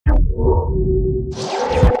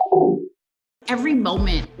Every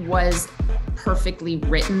moment was perfectly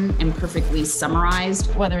written and perfectly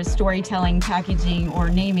summarized. Whether it's storytelling, packaging, or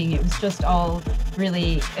naming, it was just all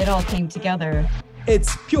really, it all came together.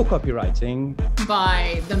 It's pure copywriting.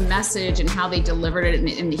 By the message and how they delivered it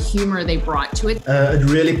and the humor they brought to it. It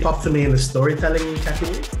really popped for me in the storytelling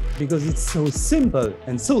category. Because it's so simple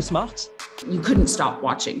and so smart. You couldn't stop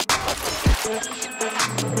watching.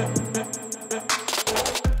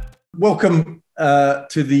 Welcome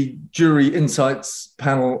to the Jury Insights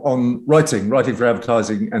panel on writing for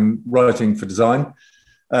advertising and writing for design.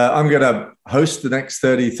 I'm going to host the next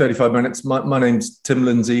 35 minutes. My name's Tim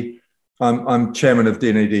Lindsay. I'm chairman of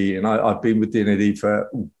D&AD, and I've been with D&AD for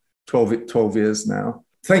 12 years now.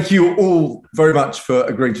 Thank you all very much for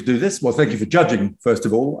agreeing to do this. Well, thank you for judging, first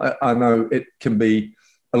of all. I know it can be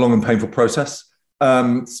a long and painful process,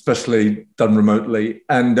 especially done remotely.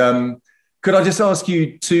 And could I just ask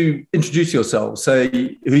you to introduce yourselves,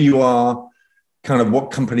 say who you are, kind of what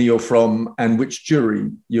company you're from, and which jury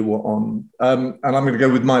you were on. And I'm going to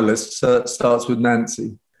go with my list. So it starts with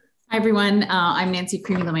Nancy. Hi, everyone. I'm Nancy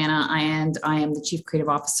Crimi-Lamanna, and I am the Chief Creative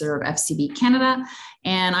Officer of FCB Canada.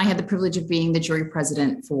 And I had the privilege of being the jury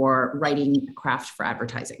president for Writing Craft for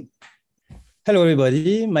Advertising. Hello,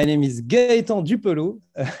 everybody. My name is Gaetan du Peloux,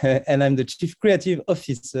 and I'm the Chief Creative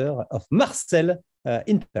Officer of Marcel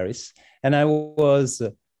in Paris. And I was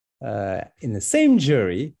in the same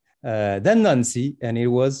jury than Nancy, and it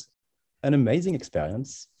was an amazing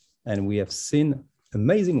experience. And we have seen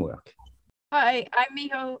amazing work. Hi, I'm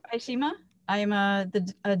Miho Aishima. I'm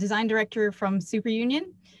the design director from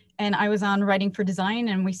Superunion, and I was on Writing for Design,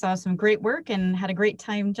 and we saw some great work and had a great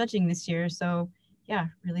time judging this year. So yeah,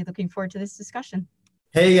 really looking forward to this discussion.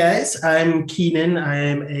 Hey guys, I'm Keenon. I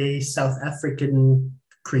am a South African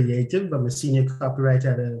creative. I'm a senior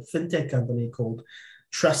copywriter at a fintech company called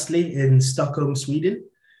Trustly in Stockholm, Sweden.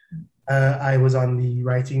 I was on the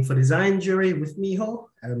Writing for Design jury with Miho.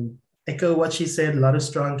 Echo what she said, a lot of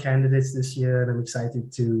strong candidates this year, and I'm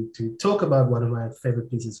excited to talk about one of my favorite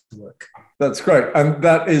pieces of work. That's great. And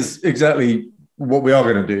that is exactly what we are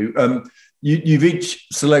going to do. You've each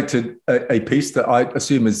selected a piece that I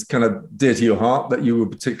assume is kind of dear to your heart, that you were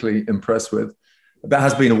particularly impressed with. That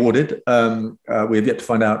has been awarded. We have yet to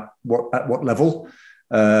find out at what level.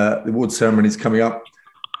 The award ceremony is coming up.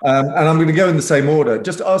 And I'm going to go in the same order.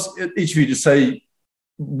 Just ask each of you to say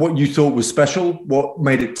what you thought was special, what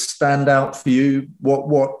made it stand out for you,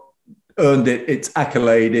 what earned it its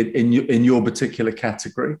accolade in your particular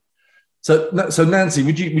category. So Nancy,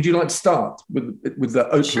 would you like to start with the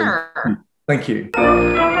Oatly? Sure. Thank you.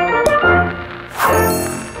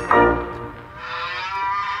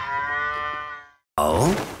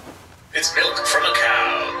 Oh? It's milk from a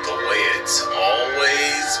cow, the way it's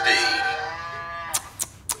always been.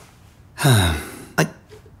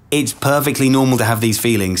 It's perfectly normal to have these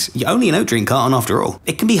feelings. You're only an oat drink carton after all.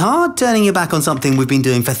 It can be hard turning your back on something we've been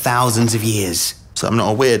doing for thousands of years. So I'm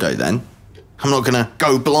not a weirdo then? I'm not gonna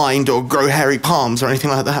go blind or grow hairy palms or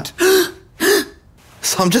anything like that.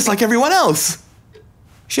 So I'm just like everyone else.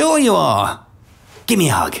 Sure you are. Give me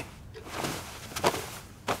a hug.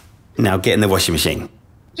 Now get in the washing machine.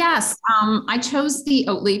 Yes, I chose the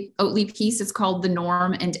Oatly piece. It's called the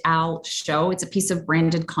Norm&Al Show. It's a piece of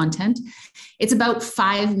branded content. It's about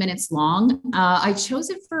 5 minutes long. I chose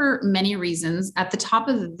it for many reasons. At the top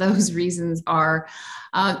of those reasons are,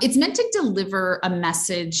 it's meant to deliver a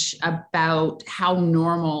message about how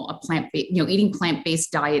normal a eating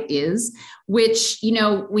plant-based diet is, which,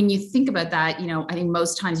 when you think about that, I think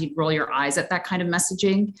most times you'd roll your eyes at that kind of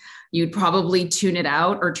messaging. You'd probably tune it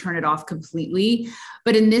out or turn it off completely.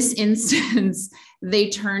 But in this instance, they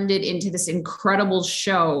turned it into this incredible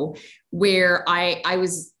show where I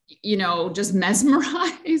was, just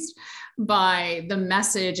mesmerized by the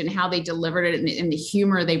message and how they delivered it and the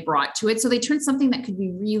humor they brought to it. So they turned something that could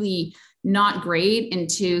be really not great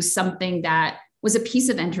into something that was a piece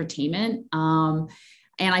of entertainment. And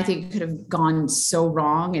I think it could have gone so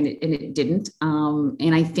wrong, and it didn't.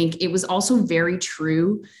 And I think it was also very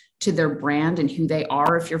true to their brand and who they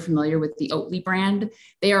are. If you're familiar with the Oatly brand,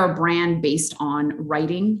 they are a brand based on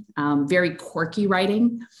writing, very quirky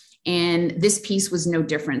writing. And this piece was no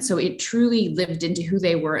different. So it truly lived into who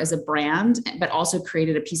they were as a brand, but also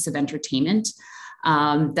created a piece of entertainment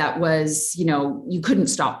that was, you couldn't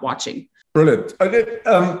stop watching. Brilliant.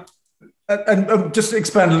 And just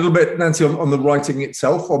expand a little bit, Nancy, on the writing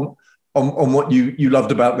itself, on what you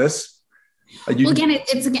loved about this. Well, again,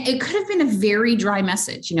 it could have been a very dry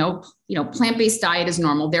message, plant-based diet is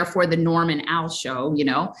normal, therefore the Norm&Al show,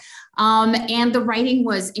 and the writing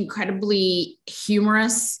was incredibly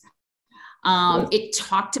humorous. It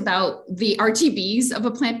talked about the RTBs of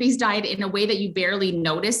a plant-based diet in a way that you barely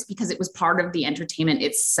noticed because it was part of the entertainment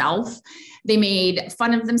itself. They made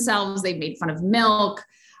fun of themselves. They made fun of milk.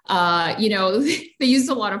 They used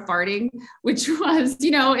a lot of farting, which was,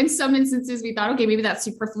 in some instances we thought, okay, maybe that's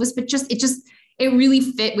superfluous, but it really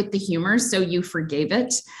fit with the humor. So you forgave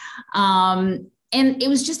it. And it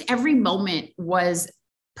was just every moment was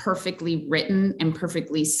perfectly written and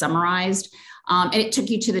perfectly summarized. And it took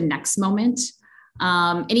you to the next moment.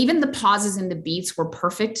 And even the pauses and the beats were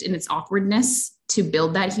perfect in its awkwardness to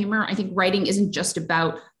build that humor. I think writing isn't just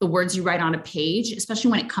about the words you write on a page,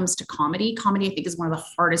 especially when it comes to comedy. Comedy, I think, is one of the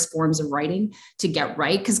hardest forms of writing to get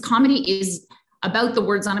right, because comedy is about the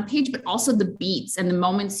words on a page, but also the beats and the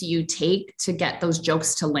moments you take to get those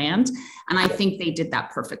jokes to land. And I think they did that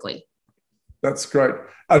perfectly. That's great.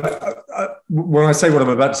 When I say what I'm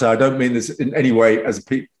about to say, I don't mean this in any way as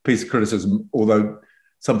a piece of criticism, although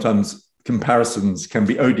sometimes comparisons can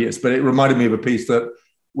be odious, but it reminded me of a piece that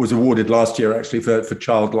was awarded last year actually for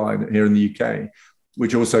Childline here in the UK,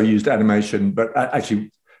 which also used animation, but actually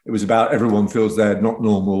it was about everyone feels they're not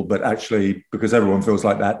normal, but actually because everyone feels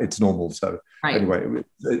like that, it's normal. So Anyway,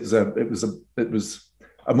 it was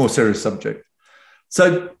a more serious subject.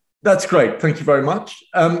 So that's great. Thank you very much.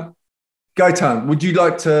 Gaetan, would you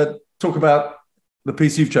like to talk about the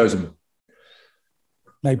piece you've chosen?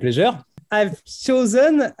 My pleasure. I've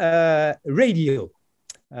chosen radio.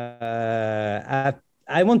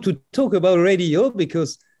 I want to talk about radio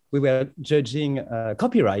because we were judging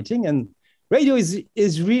copywriting, and radio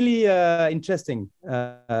is really interesting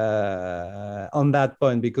on that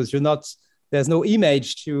point because there's no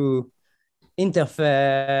image to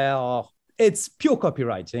interfere, or it's pure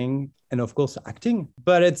copywriting and of course acting,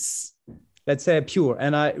 but it's, let's say, pure.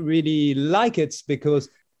 And I really like it because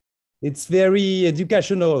it's very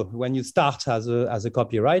educational when you start as a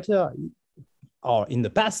copywriter, or in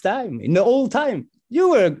the old time, you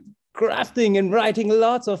were crafting and writing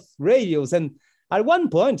lots of radios. And at one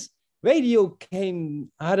point, radio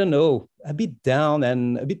came, I don't know, a bit down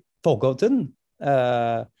and a bit forgotten,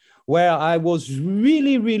 where I was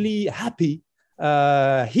really, really happy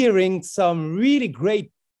hearing some really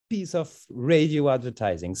great piece of radio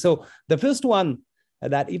advertising. So the first one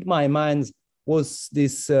that hit my mind was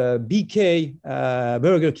this BK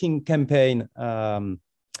Burger King campaign.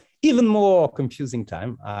 Even more confusing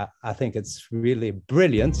time. I think it's really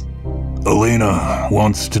brilliant. Elena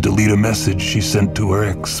wants to delete a message she sent to her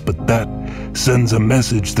ex, but that sends a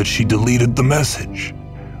message that she deleted the message,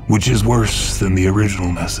 which is worse than the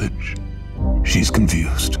original message. She's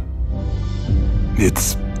confused.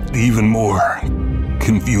 It's even more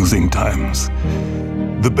confusing times.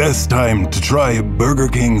 The best time to try Burger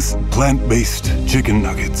King's plant-based chicken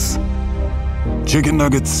nuggets. Chicken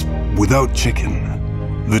nuggets without chicken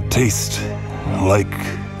that taste like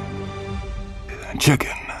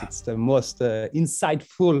chicken. It's the most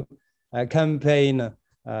insightful campaign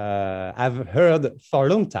I've heard for a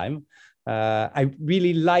long time. I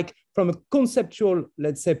really like, from a conceptual,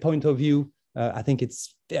 let's say, point of view, I think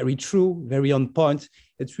it's very true, very on point.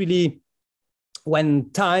 It's really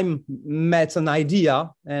when time met an idea,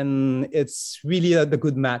 and it's really the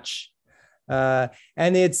good match.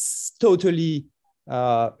 And it's totally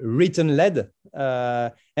written-led,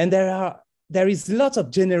 and there is lots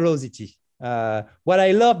of generosity. What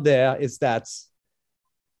I love there is that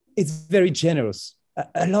it's very generous.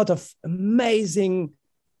 A lot of amazing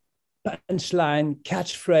punchline,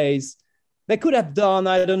 catchphrase. They could have done,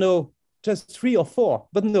 I don't know, just 3 or 4,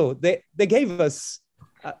 but no, they gave us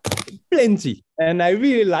plenty, and I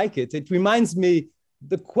really like it. It reminds me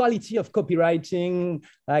the quality of copywriting.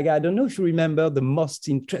 Like, I don't know if you remember The Most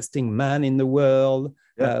Interesting Man in the World.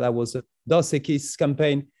 That was a Dos Equis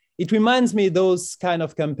campaign. It reminds me those kind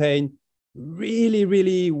of campaign, really,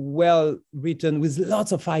 really well written with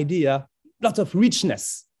lots of idea, lots of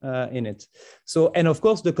richness in it. So, and of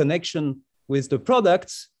course, the connection with the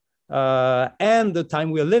product and the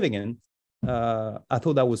time we're living in. I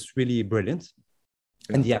thought that was really brilliant.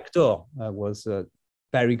 And the actor was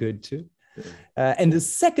very good too. And the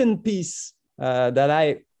second piece that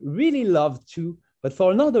I really loved too, but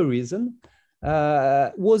for another reason,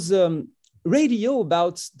 was radio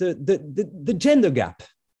about the gender gap.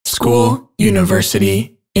 School,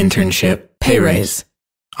 university, internship, pay raise.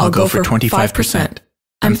 I'll go for 25%.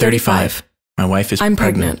 I'm 35. My wife is I'm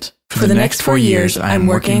pregnant. For the next 4 years, I'm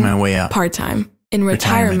working my way up. Part-time. In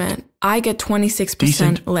retirement, I get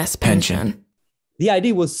 26% less pension. The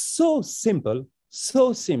idea was so simple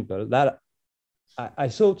that I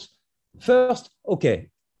thought, first, okay,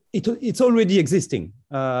 it's already existing.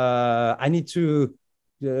 I need to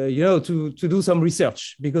to do some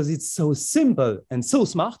research, because it's so simple and so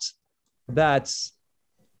smart that,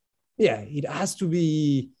 yeah, it has to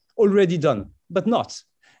be already done, but not.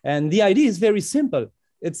 And the idea is very simple.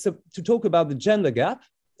 It's to talk about the gender gap.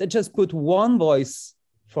 They just put one voice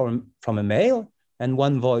from a male and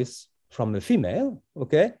one voice from a female,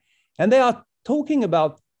 okay? And they are talking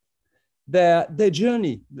about their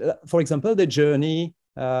journey, for example, their journey,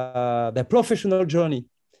 their professional journey.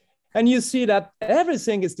 And you see that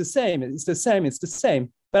everything is the same, it's the same, it's the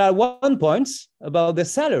same. But at one point, about the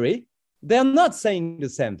salary, they're not saying the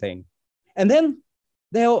same thing. And then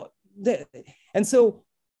and so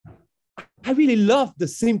I really love the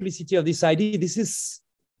simplicity of this idea. This is,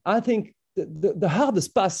 I think, the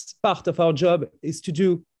hardest part of our job is to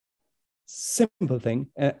do simple thing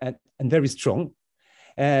and very strong.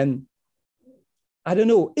 And I don't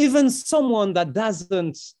know, even someone that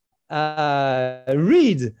doesn't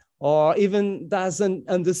read or even doesn't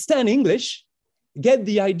understand English get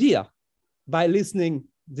the idea by listening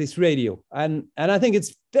this radio. And I think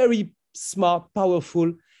it's very smart,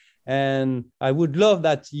 powerful. And I would love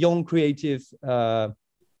that young creative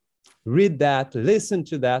read that, listen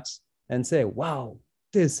to that, and say, wow,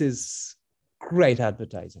 this is great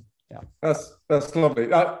advertising. Yeah, that's lovely.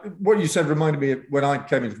 What you said reminded me of when I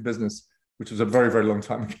came into the business, which was a very, very long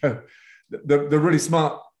time ago. The really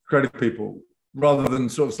smart creative people, rather than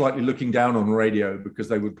sort of slightly looking down on radio because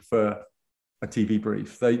they would prefer a TV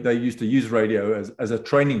brief, they used to use radio as a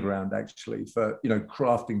training ground, actually, for, you know,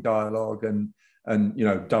 crafting dialogue and you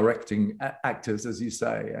know, directing actors, as you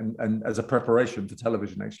say, and as a preparation for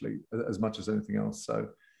television, actually, as much as anything else. So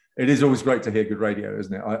it is always great to hear good radio,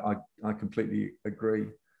 isn't it? I completely agree.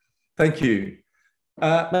 Thank you.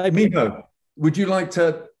 Miho, would you like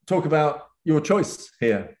to talk about your choice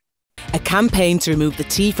here? A campaign to remove the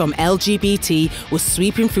T from LGBT was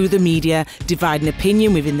sweeping through the media, dividing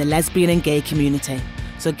opinion within the lesbian and gay community.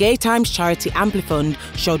 So Gaetan's charity Amplifund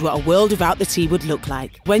showed what a world without the T would look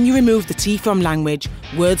like. When you remove the T from language,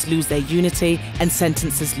 words lose their unity and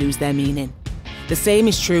sentences lose their meaning. The same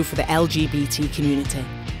is true for the LGBT community.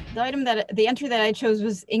 The entry that I chose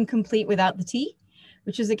was Incomplete Without the T,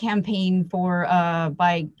 which is a campaign for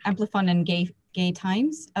by Amplifund and Gay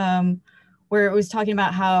Times, where it was talking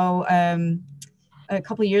about how a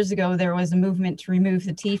couple of years ago there was a movement to remove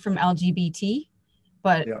the T from LGBT,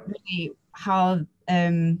 but really how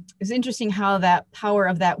it was interesting how that power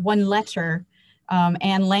of that one letter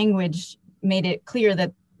and language made it clear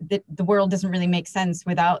that the world doesn't really make sense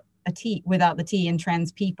without a T, without the T in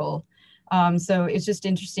trans people. So it's just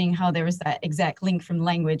interesting how there was that exact link from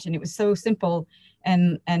language, and it was so simple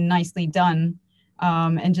and nicely done,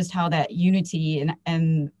 and just how that unity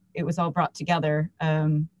and it was all brought together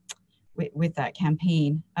with that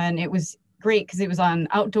campaign. And it was great because it was on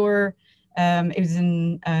outdoor. It was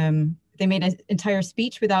in they made an entire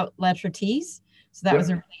speech without letter T's, so that was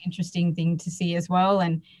a really interesting thing to see as well,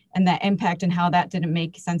 and that impact and how that didn't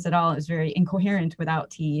make sense at all. It was very incoherent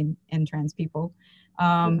without T and trans people.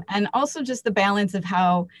 And also just the balance of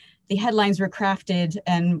how the headlines were crafted,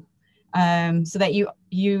 and so that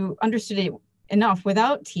you understood it enough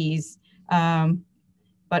without T's,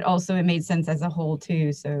 but also it made sense as a whole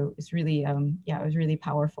too. So it's really, it was really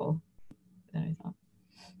powerful, that I thought.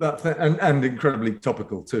 And incredibly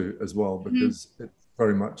topical too, as well, because it's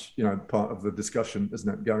very much, you know, part of the discussion,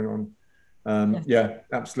 isn't it, going on? Yeah,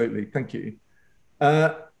 absolutely. Thank you.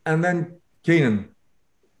 And then Keenon,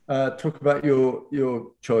 talk about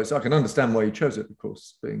your choice. I can understand why you chose it, of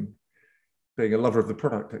course, being a lover of the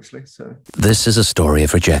product, actually. So this is a story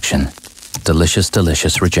of rejection. Delicious,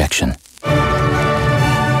 delicious rejection.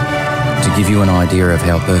 To give you an idea of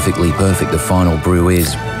how perfectly perfect the final brew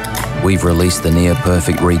is, we've released the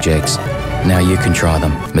near-perfect rejects. Now you can try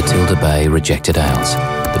them. Matilda Bay Rejected Ales.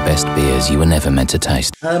 The best beers you were never meant to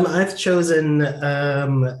taste. I've chosen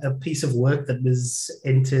a piece of work that was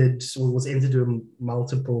entered in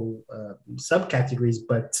multiple subcategories,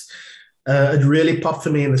 but it really popped for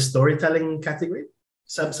me in the storytelling category,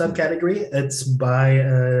 subcategory. It's by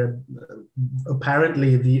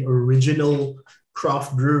apparently the original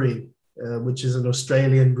craft brewery, which is an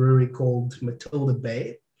Australian brewery called Matilda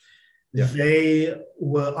Bay. Yeah. They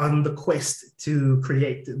were on the quest to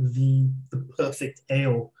create the perfect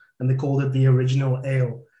ale, and they called it the original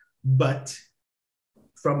ale. But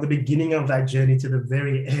from the beginning of that journey to the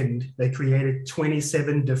very end, they created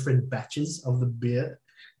 27 different batches of the beer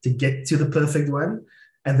to get to the perfect one.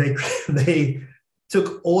 And they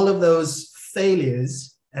took all of those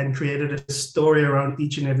failures and created a story around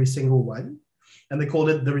each and every single one. And they called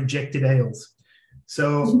it the Rejected Ales.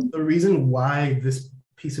 So the reason why this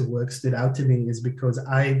piece of work stood out to me is because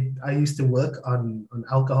I used to work on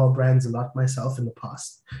alcohol brands a lot myself in the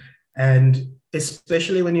past. And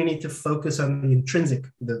especially when you need to focus on the intrinsic,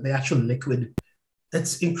 the actual liquid,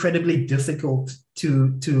 it's incredibly difficult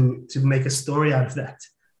to make a story out of that,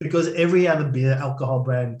 because every other beer alcohol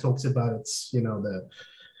brand talks about its, you know,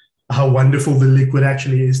 how wonderful the liquid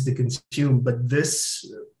actually is to consume. But the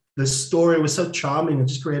story was so charming. It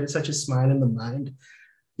just created such a smile in the mind.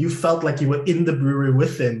 You felt like you were in the brewery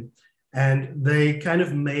with them. And they kind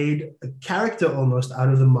of made a character almost out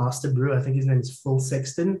of the master brewer. I think his name is Phil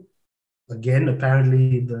Sexton. Again,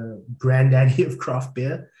 apparently the granddaddy of craft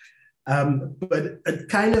beer. But it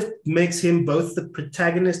kind of makes him both the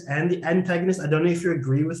protagonist and the antagonist. I don't know if you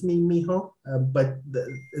agree with me, Miho, but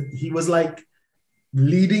he was like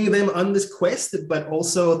leading them on this quest, but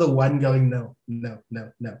also the one going, no.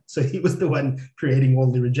 So he was the one creating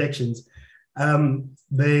all the rejections.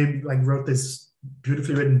 They like wrote this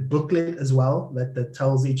beautifully written booklet as well that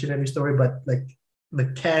tells each and every story, but like the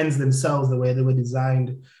cans themselves, the way they were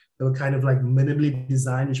designed, they were kind of like minimally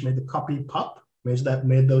designed, which made the copy pop,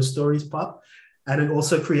 made those stories pop. And it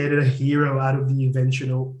also created a hero out of the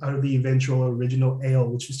eventual original ale,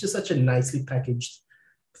 which was just such a nicely packaged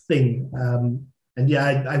thing. And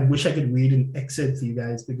yeah, I wish I could read an excerpt for you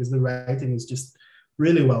guys, because the writing is just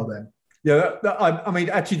really well done. Yeah, I mean,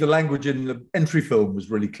 actually, the language in the entry film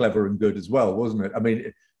was really clever and good as well, wasn't it? I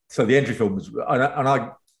mean, so the entry film was, and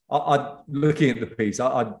I looking at the piece,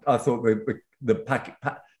 I thought the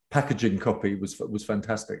packaging copy was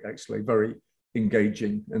fantastic. Actually, very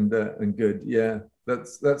engaging and good. Yeah,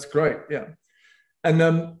 that's great. Yeah,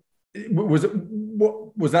 and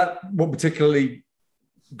what particularly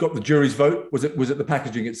got the jury's vote? Was it the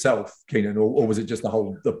packaging itself, Keenon, or was it just the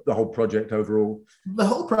whole project overall? The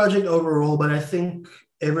whole project overall, but I think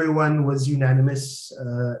everyone was unanimous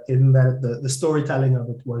in that the storytelling of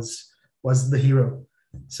it was the hero.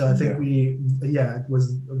 So I think it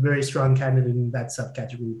was a very strong candidate in that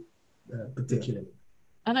subcategory particularly.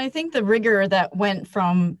 And I think the rigor that went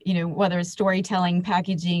from, you know, whether it's storytelling,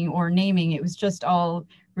 packaging, or naming, it was just all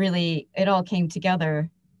really, it all came together.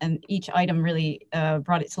 And each item really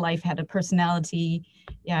brought it to life, had a personality.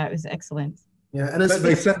 Yeah, it was excellent. Yeah, and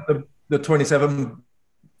they sent the 27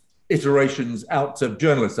 iterations out to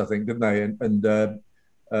journalists, I think, didn't they? It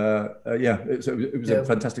was a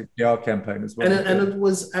fantastic PR campaign as well. And it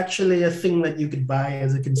was actually a thing that you could buy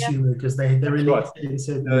as a consumer, because they released it in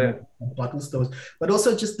certain bottle stores. But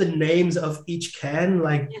also just the names of each can,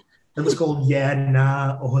 like it was called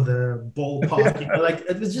Nah, or the ballpark. You know, like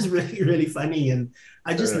it was just really, really funny. And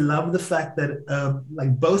I just love the fact that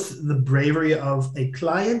like both the bravery of a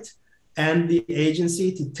client and the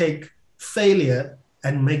agency to take failure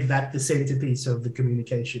and make that the centerpiece of the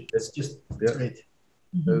communication. It's just great.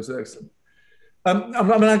 That was excellent.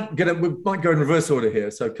 We might go in reverse order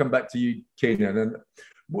here. So come back to you, Keenan. And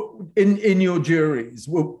in your juries,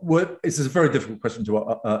 this is a very difficult question to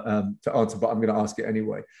answer, but I'm going to ask it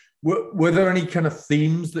anyway. Were there any kind of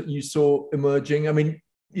themes that you saw emerging? I mean,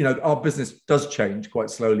 you know, our business does change quite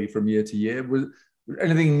slowly from year to year. Was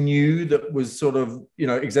anything new that was sort of, you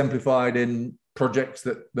know, exemplified in projects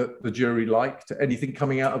that the jury liked? Anything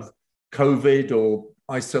coming out of COVID or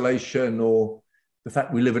isolation, or the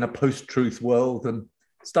fact we live in a post-truth world and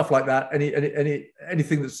stuff like that?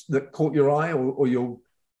 Anything that caught your eye or your?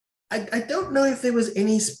 I don't know if there was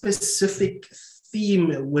any specific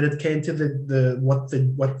theme when it came to what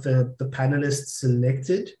the panelists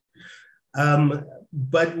selected.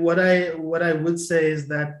 But what I would say is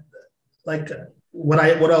that, like, what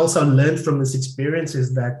I also learned from this experience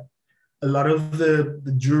is that a lot of the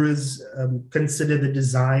jurors consider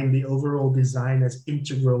the overall design as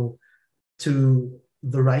integral to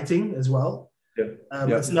the writing as well.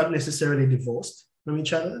 It's not necessarily divorced from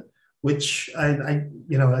each other, which I've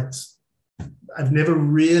never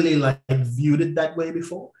really viewed it that way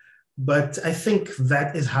before. But I think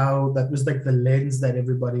that was like the lens that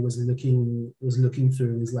everybody was looking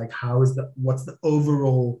through, is like, what's the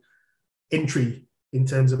overall entry in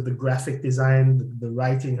terms of the graphic design, the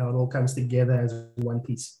writing, how it all comes together as one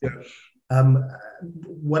piece.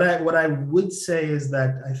 What I would say is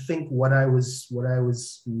that I think what I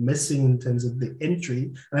was missing in terms of the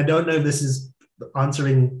entry, and I don't know if this is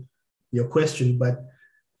answering your question, but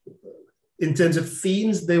in terms of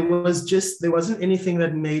themes, there wasn't anything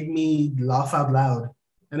that made me laugh out loud.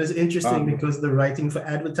 And it's interesting because the writing for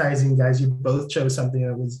advertising guys, you both chose something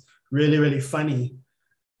that was really, really funny.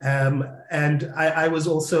 And I was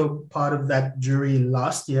also part of that jury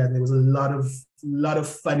last year, and there was a lot of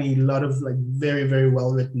funny, like very, very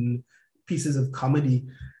well written pieces of comedy.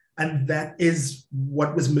 And that is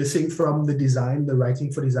what was missing from the design, the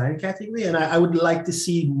writing for design category. And I would like to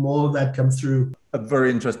see more of that come through. A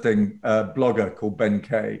very interesting blogger called Ben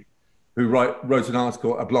Kay, who wrote an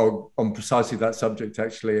article, a blog on precisely that subject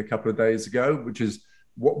actually a couple of days ago, which is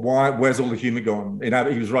where's all the humor gone?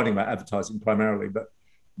 He was writing about advertising primarily,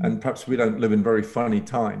 and perhaps we don't live in very funny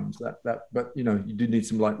times. But you do need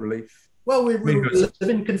some light relief. Well, we live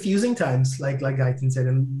in confusing times, like Gaetan said,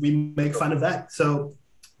 and we make fun of that. So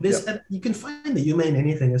you can find the humor in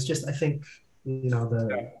anything. It's just, I think,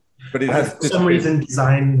 but it has for some reason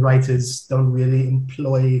design writers don't really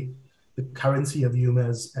employ the currency of humor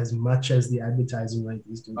as much as the advertising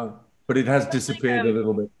writers do. But it has disappeared a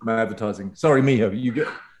little bit from advertising. Sorry, Miho,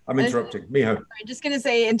 I'm interrupting. Miho. I'm just going to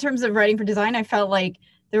say, in terms of writing for design, I felt like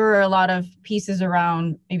there were a lot of pieces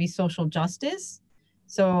around maybe social justice.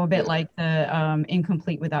 So a bit like the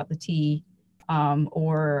Incomplete Without the T,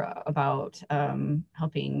 or about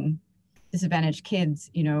helping disadvantaged kids,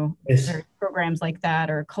 Yes. There are programs like that,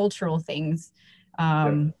 or cultural things,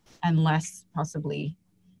 and less possibly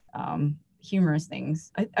humorous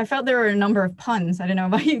things. I felt there were a number of puns. I don't know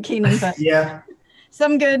about you, Keenon, but yeah,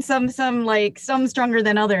 some good, some stronger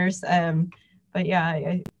than others. But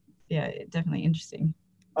definitely interesting.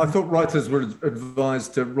 I thought writers were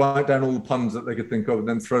advised to write down all the puns that they could think of and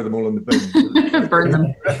then throw them all in the bin. Burn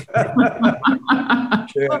them.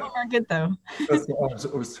 Some of them are good though. That's what I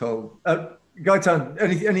was told. Gaetan,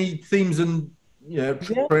 any themes and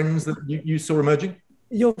trends that you saw emerging?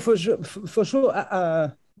 Yeah, for sure.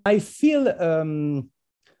 I feel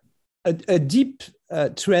a deep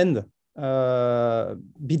trend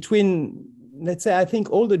between, let's say, I think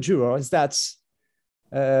all the jurors that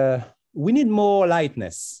we need more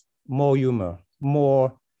lightness, more humor,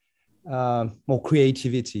 more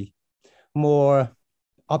creativity, more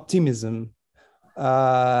optimism.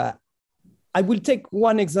 I will take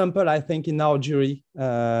one example, I think, in our jury,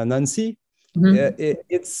 Nancy. Mm-hmm.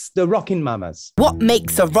 It's the Rockin' Mamas. What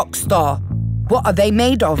makes a rock star? What are they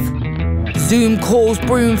made of? Zoom calls,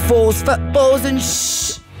 broom falls, footballs and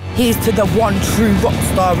shh. Here's to the one true rock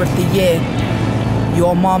star of the year,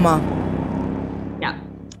 your mama. Yeah.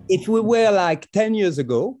 If we were like 10 years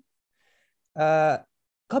ago,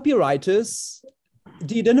 copywriters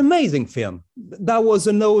did an amazing film. That was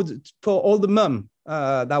an ode for all the mum.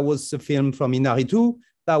 That was a film from Inaritu.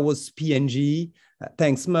 That was PNG.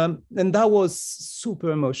 Thanks, Mum. And that was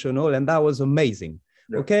super emotional and that was amazing.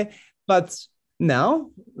 Yeah. Okay. But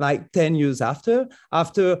now, like 10 years after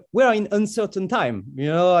we're in uncertain time,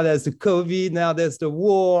 there's the COVID, now there's the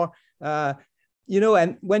war, and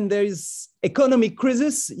when there is economic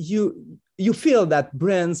crisis, you feel that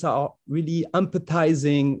brands are really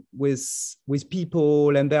empathizing with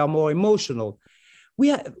people and they are more emotional. We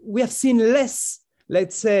have seen less,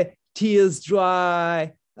 let's say, tears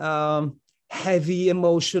dry, heavy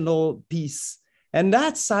emotional piece. And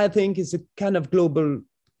that's, I think, is a kind of global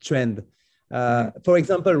trend. For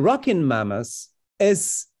example, Rockin' Mamas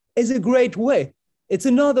is a great way. It's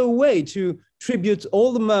another way to tribute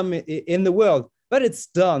all the mom in the world, but it's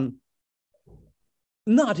done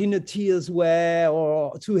not in a tears way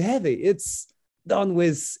or too heavy. It's done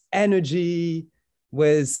with energy,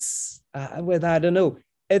 with I don't know.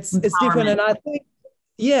 It's different, and I think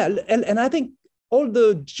and I think all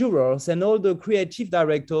the jurors and all the creative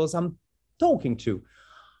directors I'm talking to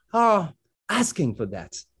are asking for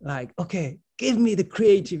that. Like, okay, give me the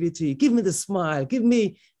creativity, give me the smile, give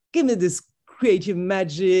me this creative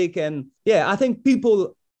magic. And I think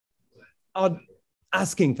people are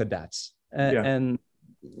asking for that. And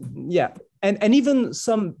even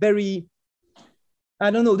some very,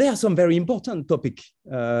 I don't know, there are some very important topic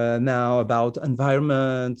now about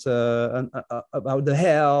environment, about the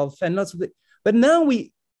health and lots of it. But now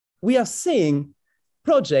we are seeing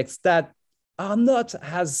projects that are not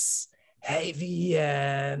as heavy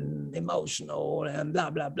and emotional and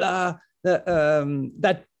blah, blah, blah,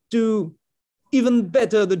 that do even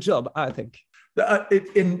better the job, I think.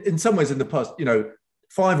 In some ways in the past,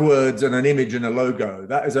 5 words and an image and a logo,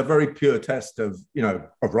 that is a very pure test of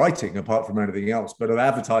writing, apart from anything else, but of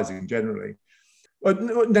advertising generally.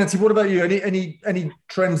 Nancy, what about you? Any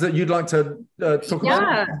trends that you'd like to talk about?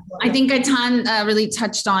 Yeah, I think Gaetan really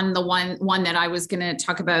touched on the one that I was going to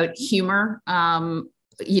talk about, humor.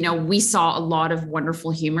 We saw a lot of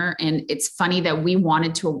wonderful humor, and it's funny that we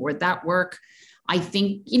wanted to award that work. I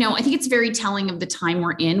think it's very telling of the time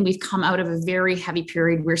we're in. We've come out of a very heavy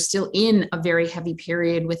period. We're still in a very heavy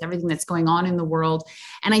period with everything that's going on in the world.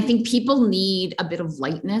 And I think people need a bit of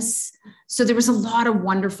lightness. So there was a lot of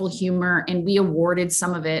wonderful humor, and we awarded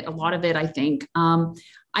some of it, a lot of it, I think.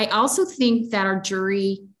 I also think that our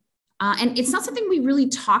jury And it's not something we really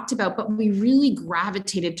talked about, but we really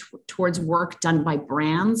gravitated towards work done by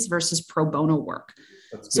brands versus pro bono work.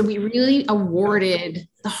 So we really awarded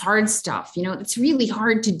the hard stuff. You know, it's really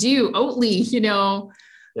hard to do. Oatly, you know,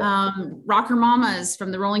 Rocker Mamas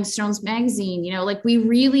from the Rolling Stones magazine, you know, like we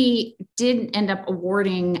really did end up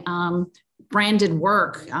awarding branded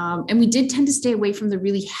work. And we did tend to stay away from the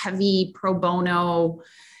really heavy pro bono,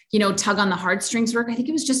 you know, tug on the heartstrings work. I think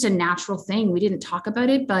it was just a natural thing. We didn't talk about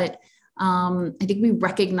it, but I think we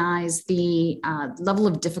recognized the level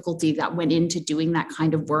of difficulty that went into doing that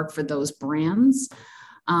kind of work for those brands.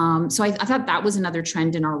 So I thought that was another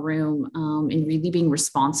trend in our room, in really being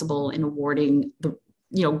responsible in awarding the,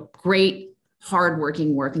 you know, great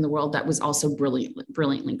hardworking work in the world that was also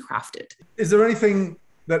brilliantly crafted. Is there anything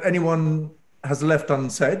that anyone has left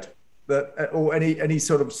unsaid, that, or any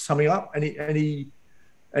sort of summing up,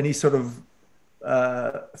 any sort of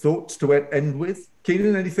thoughts to end with?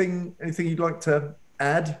 Keenon, anything you'd like to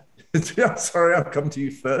add? Sorry, I'll come to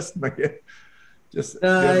you first. Just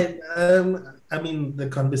I mean, the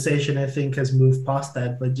conversation I think has moved past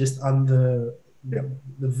that, but just on the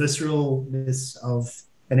visceralness of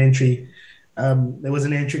an entry, there was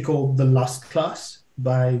an entry called "The Lost Class"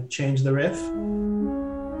 by Change the Ref.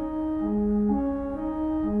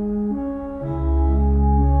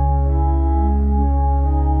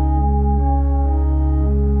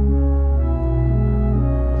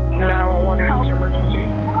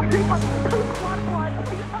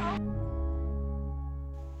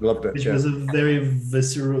 Loved it. Which was a very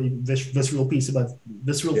visceral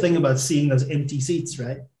thing about seeing those empty seats,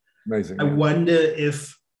 right? Amazing. I wonder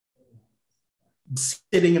if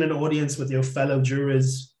sitting in an audience with your fellow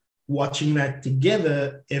jurors, watching that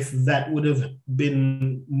together, if that would have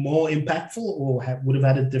been more impactful or would have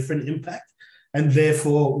had a different impact, and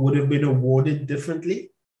therefore would have been awarded differently,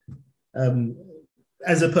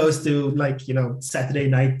 as opposed to, like, you know, Saturday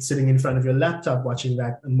night sitting in front of your laptop watching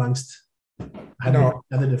that amongst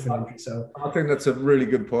other different entries. So I think that's a really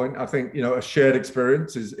good point. I think, you know, a shared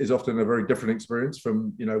experience is often a very different experience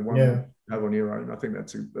from, you know, one you have on your own. I think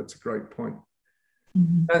that's a great point.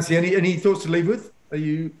 Nancy, any thoughts to leave with? Are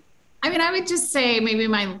you? I mean, I would just say maybe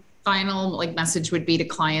my final message would be to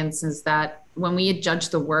clients is that when we judge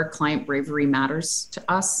the work, client bravery matters to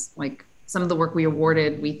us. Like, some of the work we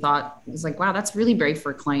awarded, we thought was like, wow, that's really brave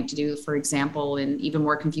for a client to do. For example, in even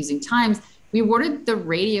more confusing times, we awarded the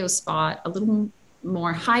radio spot a little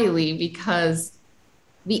more highly because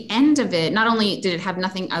the end of it, not only did it have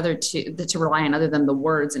nothing other to rely on other than the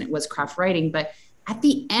words, and it was craft writing, but at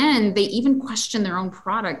the end, they even questioned their own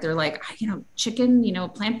product. They're like, you know, chicken, you know,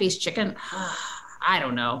 plant-based chicken, I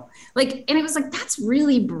don't know. Like, and it was like, that's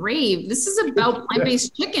really brave. This is about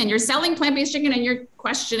plant-based chicken. You're selling plant-based chicken and you're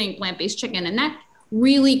questioning plant-based chicken. And that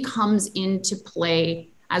really comes into play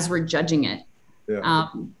as we're judging it.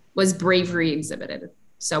 Was bravery exhibited.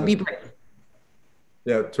 So be brave.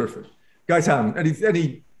 Yeah, terrific. Gaetan,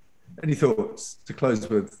 any thoughts to close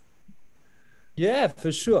with? Yeah,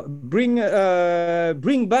 for sure. Bring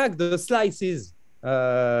back the slices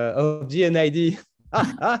of D&AD.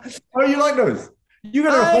 Oh, you like those? You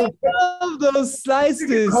got I love those slices. You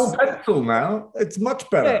get a whole pencil now. It's much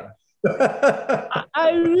better.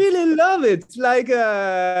 I really love it. Like,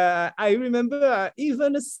 I remember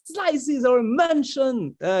even slices or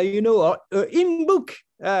mention, you know, in book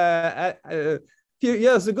a few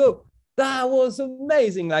years ago. That was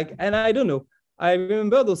amazing. Like, and I don't know. I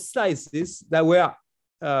remember those slices that were,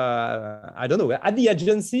 I don't know, at the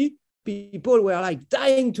agency, people were like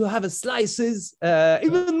dying to have a slices,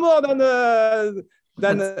 even more than a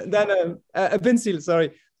pencil.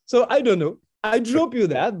 Sorry. So I don't know. I drop you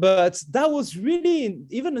that, but that was really,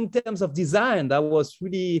 even in terms of design, that was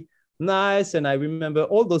really nice. And I remember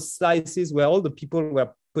all those slices where all the people were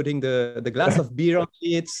putting the glass of beer on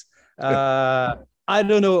it. I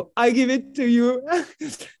don't know. I give it to you,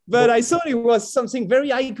 but I thought it was something very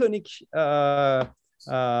iconic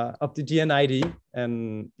of the D&AD,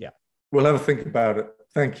 and yeah. We'll have a think about it.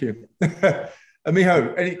 Thank you.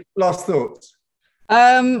 Miho, any last thoughts?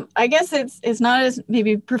 I guess it's not as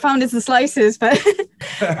maybe profound as the slices, but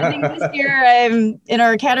I think this year in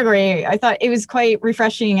our category, I thought it was quite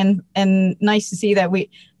refreshing and nice to see that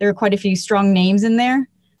there were quite a few strong names in there.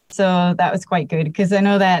 So that was quite good, because I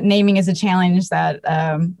know that naming is a challenge that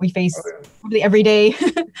we face probably every day,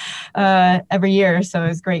 every year. So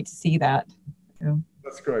it's great to see that. So.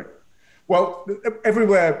 That's great. Well,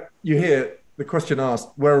 everywhere you hear the question asked,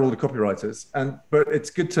 where are all the copywriters? But it's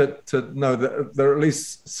good to know that there are at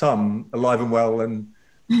least some alive and well and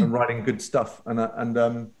writing good stuff.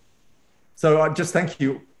 And so I just thank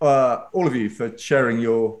you, all of you, for sharing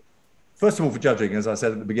your first of all, for judging, as I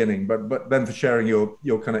said at the beginning, but then for sharing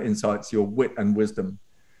your kind of insights, your wit and wisdom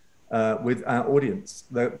with our audience.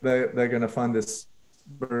 They're going to find this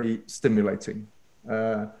very stimulating.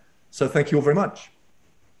 So thank you all very much.